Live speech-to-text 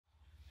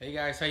Hey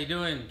guys, how you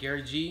doing?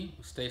 Gary G,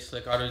 Stay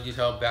Slick Auto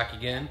Detail, back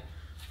again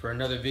for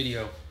another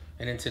video.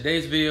 And in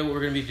today's video, what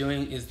we're going to be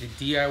doing is the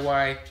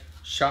DIY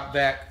shop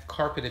vac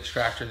carpet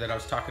extractor that I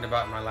was talking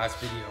about in my last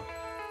video.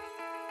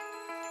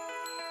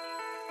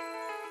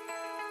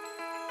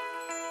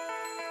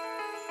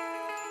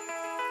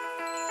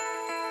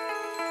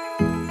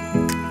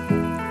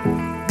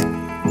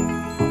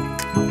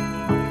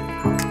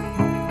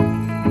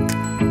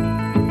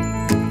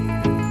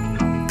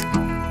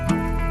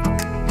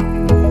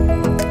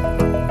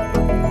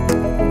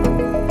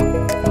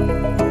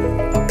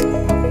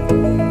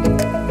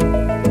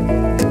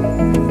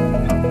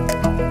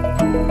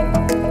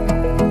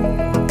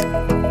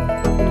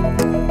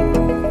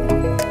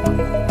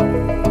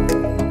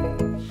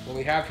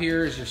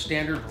 Here is your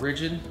standard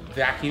rigid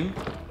vacuum.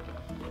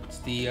 It's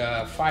the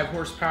 5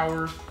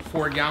 horsepower,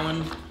 4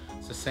 gallon.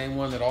 It's the same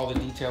one that all the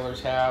detailers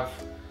have.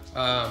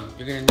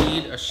 You're gonna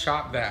need a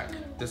shop vac.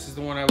 This is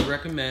the one I would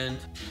recommend.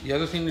 The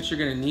other thing that you're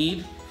gonna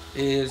need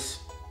is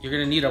you're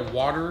gonna need a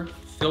water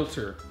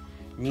filter,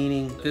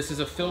 meaning this is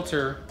a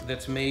filter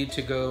that's made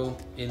to go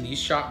in these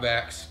shop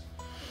vacs,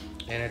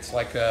 and it's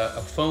like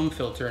a foam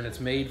filter, and it's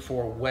made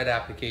for wet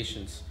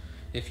applications.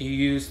 If you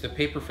use the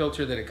paper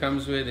filter that it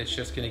comes with, it's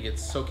just gonna get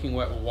soaking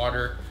wet with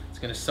water. It's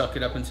gonna suck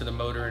it up into the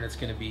motor, and it's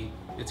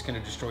gonna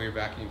destroy your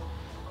vacuum.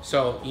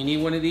 So you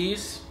need one of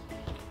these.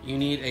 You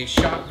need a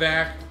shop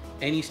vac.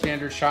 Any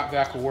standard shop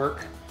vac will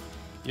work.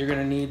 You're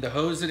gonna need the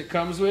hose that it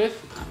comes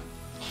with,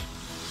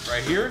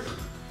 right here.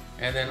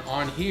 And then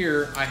on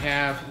here, I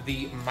have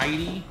the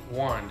Mighty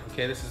wand.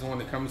 Okay, this is the one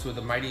that comes with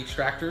the Mighty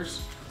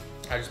extractors.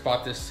 I just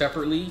bought this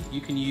separately.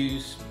 You can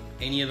use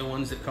any of the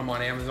ones that come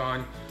on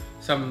Amazon.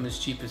 Some of them as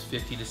cheap as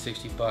 50 to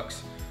 60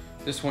 bucks.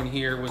 This one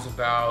here was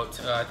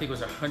about, I think it was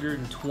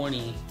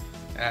 120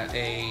 at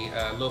a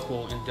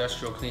local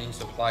industrial cleaning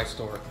supply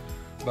store.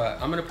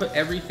 But I'm gonna put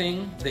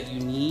everything that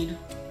you need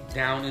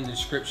down in the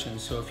description.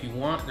 So if you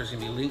want, there's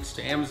gonna be links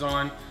to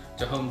Amazon,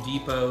 to Home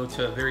Depot,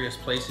 to various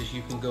places.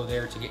 You can go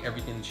there to get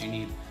everything that you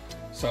need.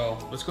 So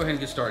let's go ahead and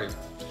get started.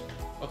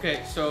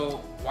 Okay,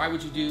 so why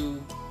would you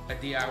do a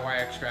DIY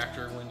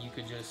extractor when you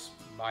could just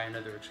buy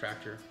another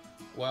extractor?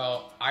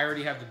 Well, I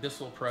already have the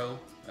Bissell Pro,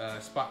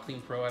 Spot Clean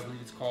Pro, I believe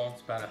it's called.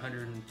 It's about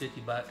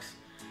 150 bucks.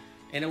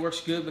 And it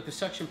works good, but the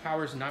suction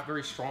power is not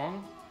very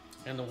strong.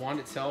 And the wand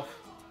itself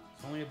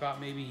is only about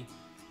maybe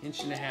 1.5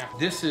 inches.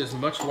 This is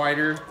much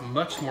wider,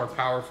 much more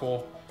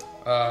powerful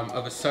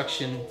of a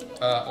suction.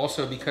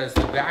 Also because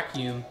the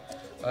vacuum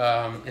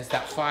is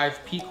that 5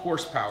 peak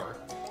horsepower.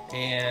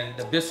 And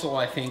the Bissell,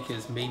 I think,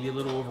 is maybe a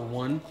little over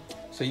 1.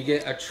 So you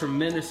get a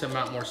tremendous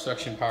amount more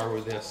suction power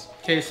with this.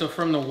 Okay, so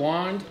from the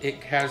wand,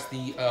 it has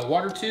the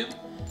water tube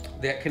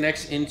that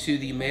connects into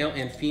the male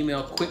and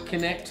female quick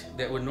connect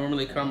that would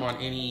normally come on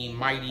any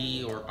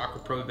Mighty or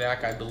Aqua Pro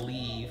vac, I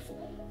believe.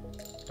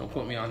 Don't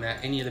quote me on that.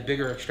 Any of the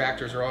bigger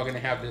extractors are all gonna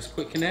have this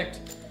quick connect.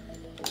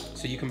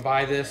 So you can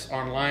buy this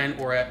online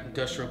or at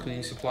industrial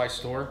cleaning supply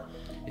store.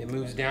 It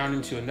moves down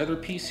into another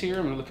piece here.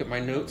 I'm gonna look at my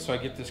notes so I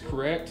get this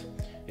correct.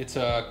 It's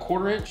a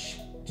 1/4 inch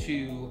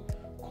to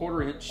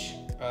 1/4 inch.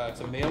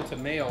 It's a male to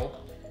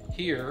male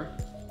here,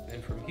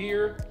 and from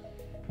here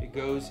it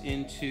goes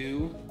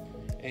into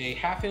a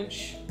 1/2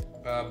 inch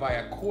by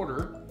a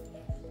 1/4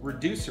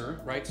 reducer,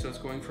 right? So it's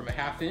going from a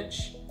 1/2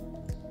 inch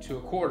to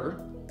a 1/4,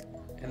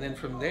 and then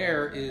from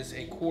there is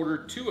a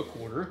 1/4 to a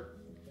 1/4,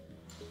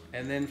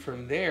 and then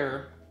from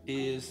there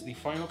is the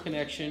final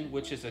connection,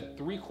 which is a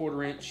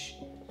 3/4 inch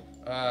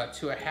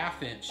to a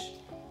 1/2 inch.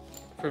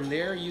 From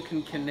there you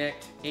can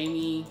connect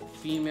any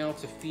female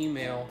to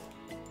female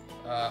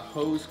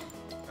hose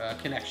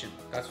connection.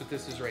 That's what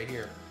this is right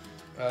here.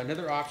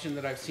 Another option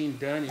that I've seen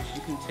done is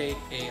you can take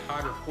a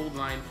hot or cold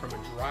line from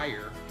a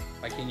dryer,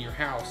 like in your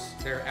house.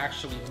 They're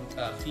actually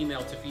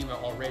female to female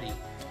already,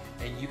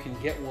 and you can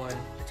get one,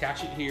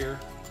 attach it here,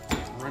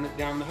 run it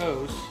down the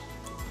hose,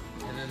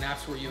 and then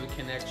that's where you would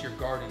connect your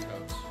garden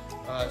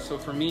hose. So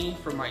for me,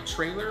 for my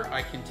trailer,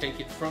 I can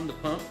take it from the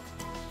pump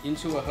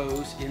into a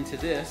hose into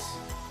this,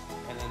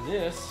 and then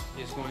this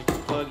is going to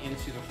plug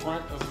into the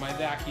front of my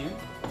vacuum,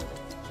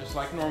 just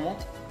like normal.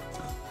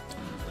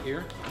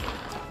 Here.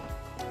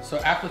 So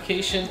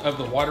application of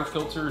the water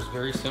filter is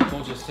very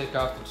simple. Just take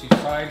off the 2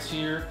 sides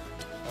here,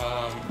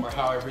 or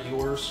however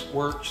yours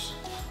works.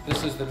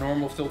 This is the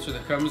normal filter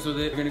that comes with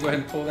it. You're gonna go ahead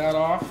and pull that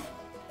off,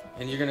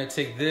 and you're gonna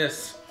take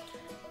this.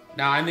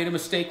 Now I made a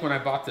mistake when I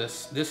bought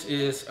this. This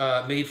is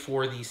made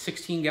for the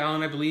 16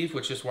 gallon, I believe,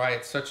 which is why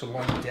it's such a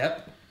long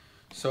depth.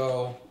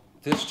 So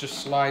this just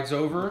slides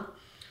over.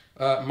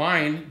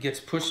 Mine gets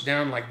pushed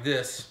down like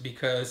this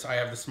because I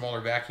have the smaller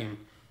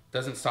vacuum.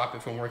 Doesn't stop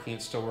it from working,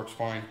 it still works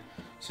fine.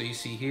 So you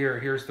see here,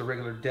 here's the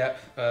regular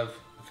depth of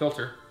the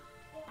filter.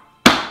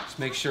 Just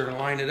make sure to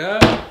line it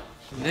up,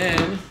 and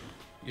then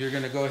you're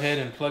gonna go ahead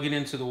and plug it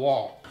into the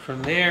wall.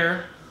 From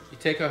there, you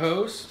take a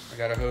hose. I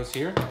got a hose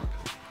here.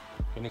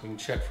 We can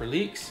check for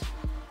leaks.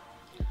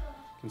 You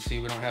can see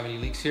we don't have any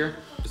leaks here.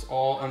 It's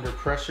all under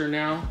pressure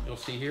now. You'll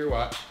see here,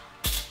 watch.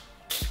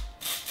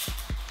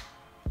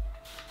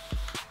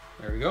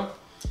 There we go.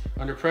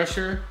 Under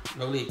pressure,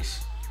 no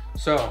leaks.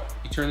 So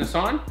you turn this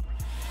on.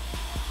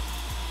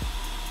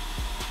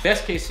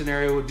 Best case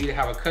scenario would be to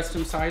have a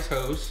custom size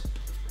hose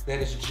that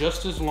is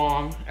just as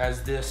long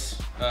as this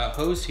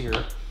hose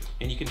here,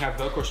 and you can have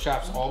Velcro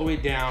straps all the way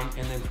down,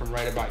 and then from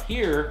right about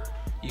here,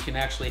 you can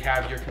actually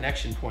have your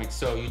connection point.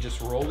 So you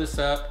just roll this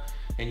up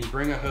and you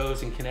bring a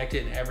hose and connect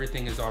it, and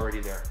everything is already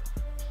there.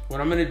 What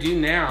I'm gonna do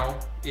now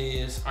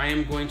is I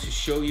am going to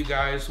show you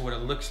guys what it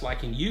looks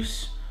like in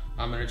use.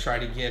 I'm gonna try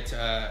to get,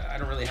 I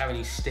don't really have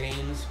any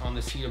stains on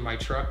the seat of my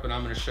truck, but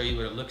I'm gonna show you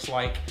what it looks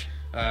like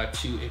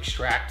to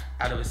extract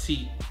out of a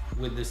seat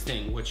with this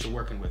thing, what you're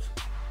working with.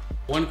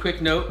 One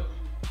quick note,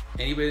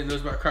 anybody that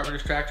knows about carpet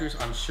extractors,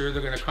 I'm sure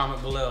they're gonna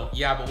comment below,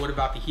 yeah, but what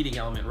about the heating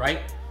element,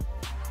 right?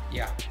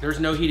 Yeah, there's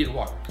no heated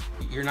water.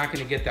 You're not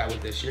gonna get that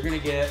with this. You're gonna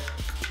get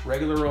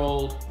regular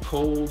old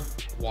cold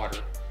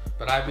water.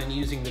 But I've been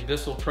using the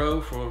Bissell Pro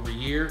for over a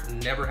year,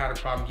 never had a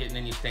problem getting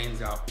any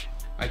stains out.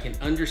 I can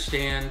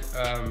understand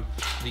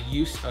the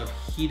use of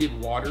heated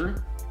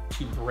water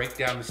to break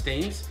down the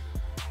stains,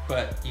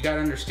 but you gotta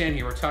understand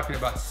here, we're talking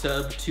about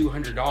sub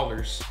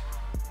 $200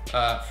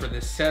 for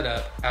this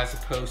setup, as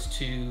opposed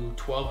to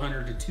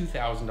 $1,200 to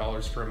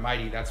 $2,000 for a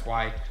Mighty. That's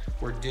why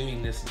we're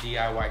doing this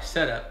DIY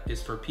setup,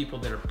 is for people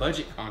that are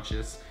budget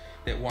conscious,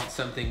 that want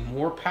something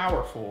more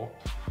powerful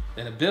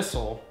than a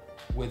Bissell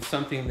with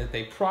something that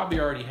they probably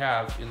already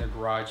have in their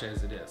garage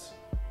as it is.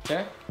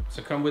 Okay,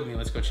 so come with me,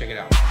 let's go check it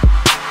out.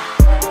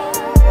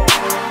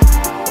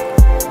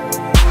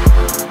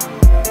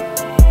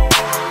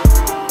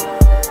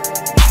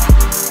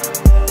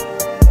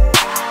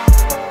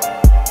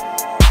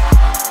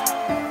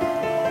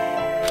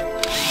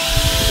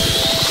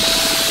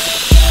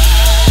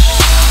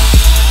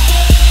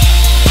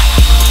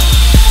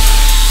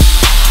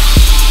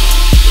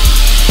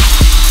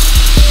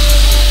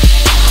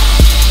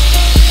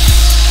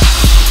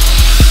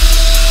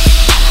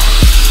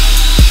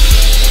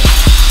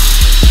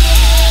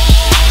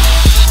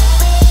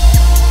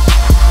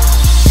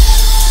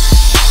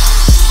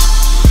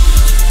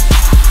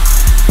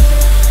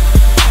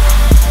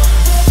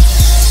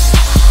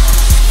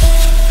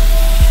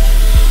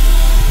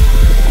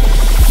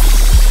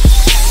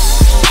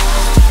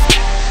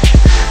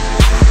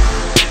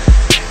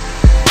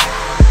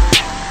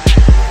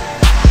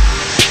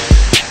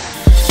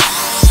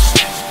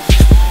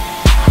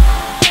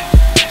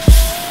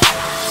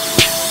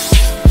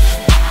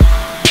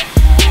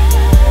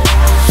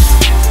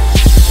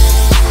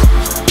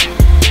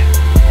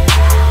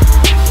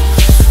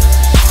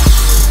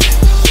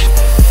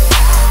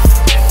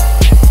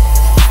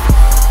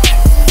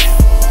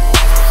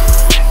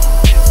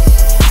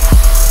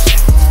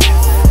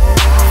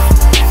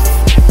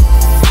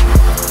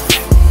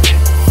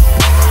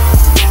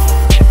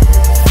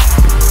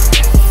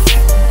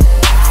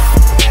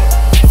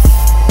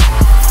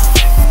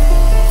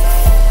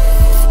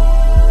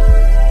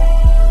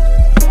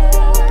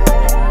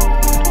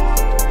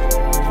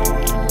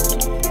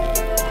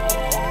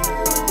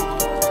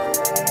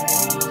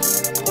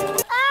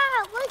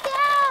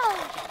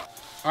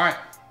 All right,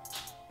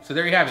 so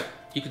there you have it.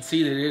 You can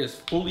see that it is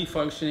fully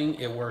functioning.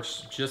 It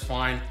works just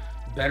fine,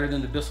 better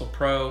than the Bissell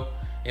Pro.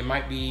 It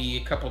might be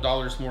a couple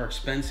dollars more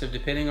expensive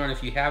depending on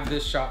if you have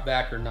this shop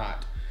vac or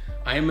not.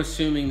 I am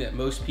assuming that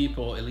most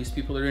people, at least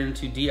people that are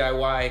into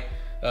DIY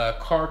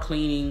car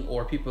cleaning,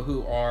 or people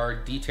who are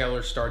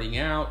detailers starting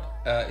out,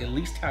 at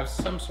least have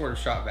some sort of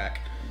shop vac.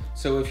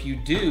 So if you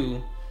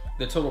do,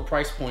 the total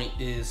price point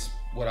is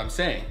what I'm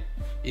saying.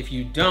 If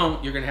you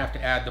don't, you're gonna have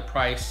to add the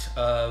price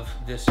of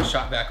this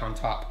shop vac on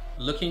top.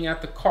 Looking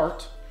at the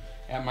cart,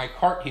 at my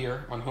cart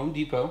here on Home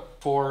Depot,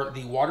 for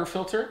the water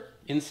filter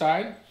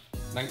inside,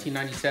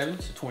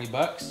 $19.97, so 20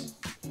 bucks.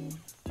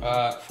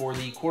 For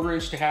the 1/4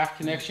 inch to half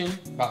connection,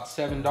 about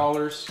 $7.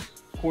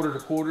 1/4 to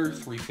 1/4,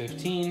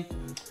 $3.15.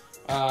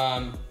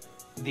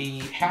 The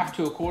half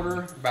to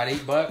 1/4, about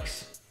 8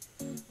 bucks.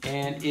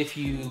 And if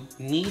you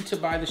need to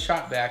buy the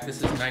shop vac,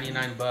 this is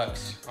 99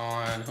 bucks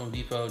on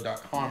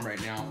homedepot.com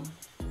right now.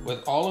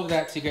 With all of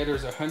that together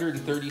is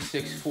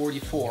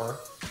 $136.44.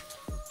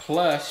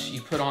 Plus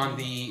you put on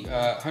the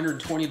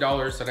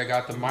 $120 that I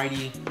got the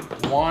Mighty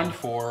wand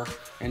for,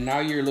 and now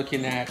you're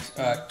looking at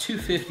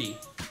 $250.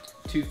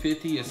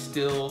 $250 is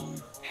still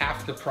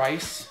half the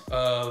price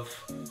of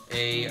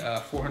a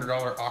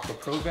 $400 Aqua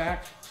Pro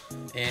vac,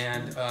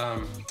 and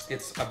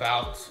it's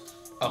about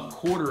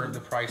 1/4 of the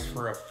price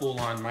for a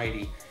full-on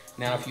Mighty.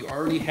 Now, if you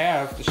already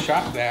have the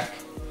shop vac,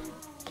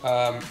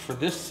 for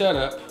this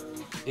setup,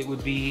 it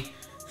would be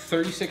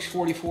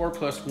 $36.44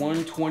 plus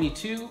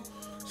 $122,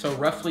 so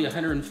roughly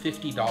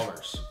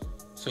 $150.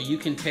 So you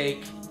can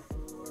take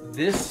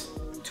this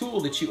tool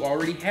that you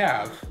already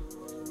have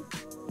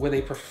with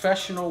a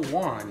professional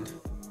wand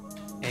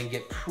and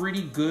get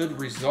pretty good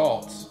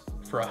results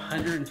for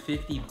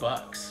 150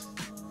 bucks.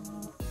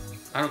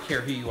 I don't care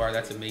who you are,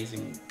 that's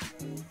amazing.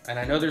 And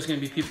I know there's gonna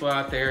be people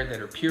out there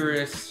that are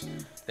purists,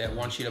 that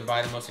want you to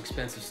buy the most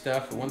expensive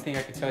stuff. But one thing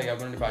I can tell you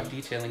I've learned about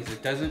detailing is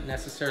it doesn't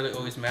necessarily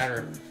always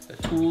matter the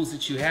tools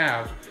that you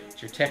have.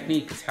 It's your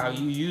technique, it's how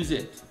you use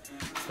it.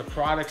 It's the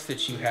products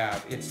that you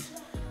have. It's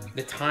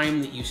the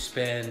time that you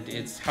spend.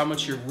 It's how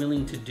much you're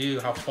willing to do,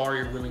 how far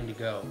you're willing to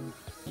go.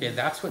 Okay,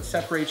 that's what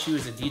separates you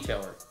as a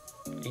detailer.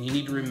 And you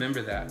need to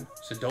remember that.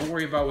 So don't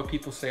worry about what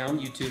people say on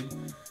YouTube,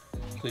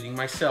 including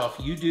myself.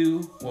 You do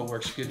what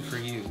works good for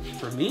you.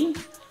 For me,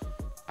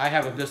 I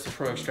have a Bissell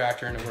Pro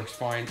extractor and it works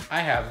fine. I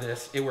have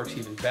this, it works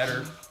even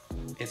better.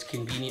 It's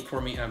convenient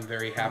for me, I'm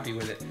very happy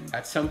with it.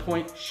 At some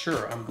point,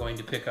 sure, I'm going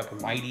to pick up a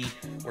Mighty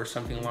or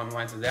something along the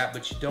lines of that,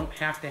 but you don't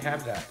have to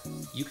have that.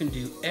 You can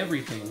do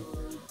everything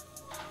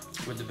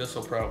with the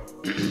Bissell Pro.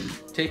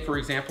 Take, for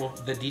example,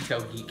 the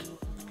Detail Geek.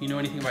 If you know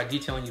anything about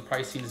detailing, you've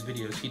probably seen his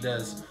videos. He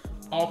does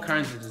all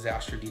kinds of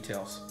disaster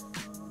details.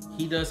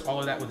 He does all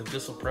of that with a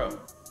Bissell Pro.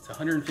 It's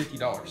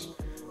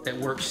 $150. That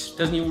works,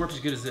 doesn't even work as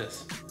good as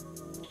this.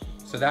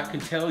 So that can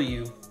tell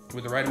you,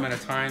 with the right amount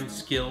of time,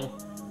 skill,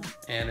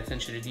 and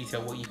attention to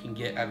detail, what you can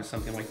get out of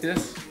something like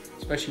this,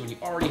 especially when you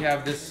already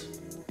have this.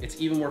 It's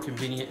even more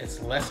convenient,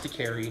 it's less to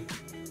carry.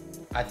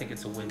 I think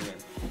it's a win-win.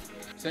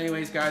 So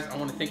anyways, guys, I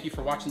want to thank you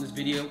for watching this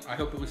video. I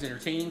hope it was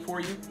entertaining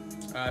for you.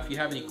 If you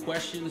have any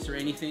questions or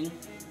anything,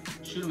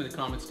 shoot them in the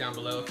comments down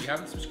below. If you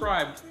haven't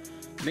subscribed,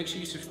 make sure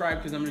you subscribe,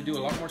 because I'm going to do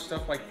a lot more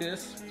stuff like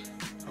this,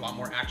 a lot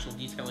more actual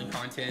detailing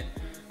content,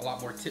 a lot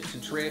more tips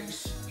and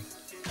tricks,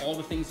 all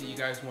the things that you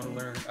guys want to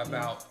learn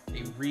about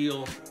a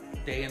real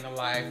day in the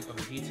life of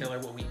a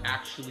detailer, what we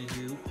actually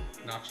do,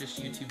 not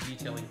just YouTube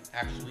detailing,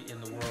 actually in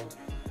the world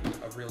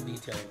of real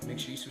detailing. Make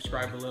sure you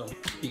subscribe below.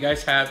 If you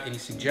guys have any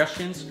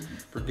suggestions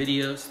for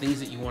videos, things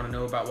that you want to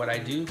know about what I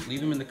do, leave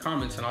them in the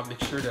comments and I'll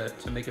make sure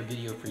to make a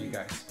video for you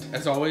guys.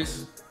 As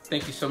always,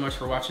 thank you so much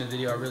for watching the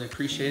video. I really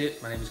appreciate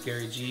it. My name is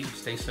Gary G,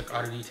 Stay Slick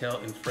Auto Detail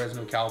in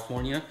Fresno,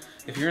 California.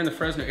 If you're in the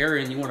Fresno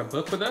area and you want to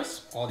book with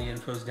us, all the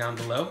info is down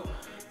below.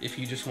 If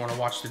you just want to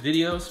watch the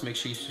videos, make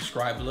sure you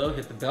subscribe below,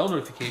 hit the bell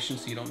notification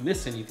so you don't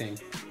miss anything.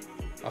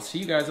 I'll see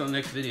you guys on the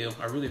next video.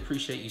 I really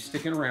appreciate you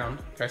sticking around.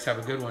 You guys have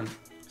a good one.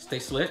 Stay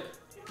slick.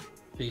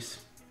 Peace.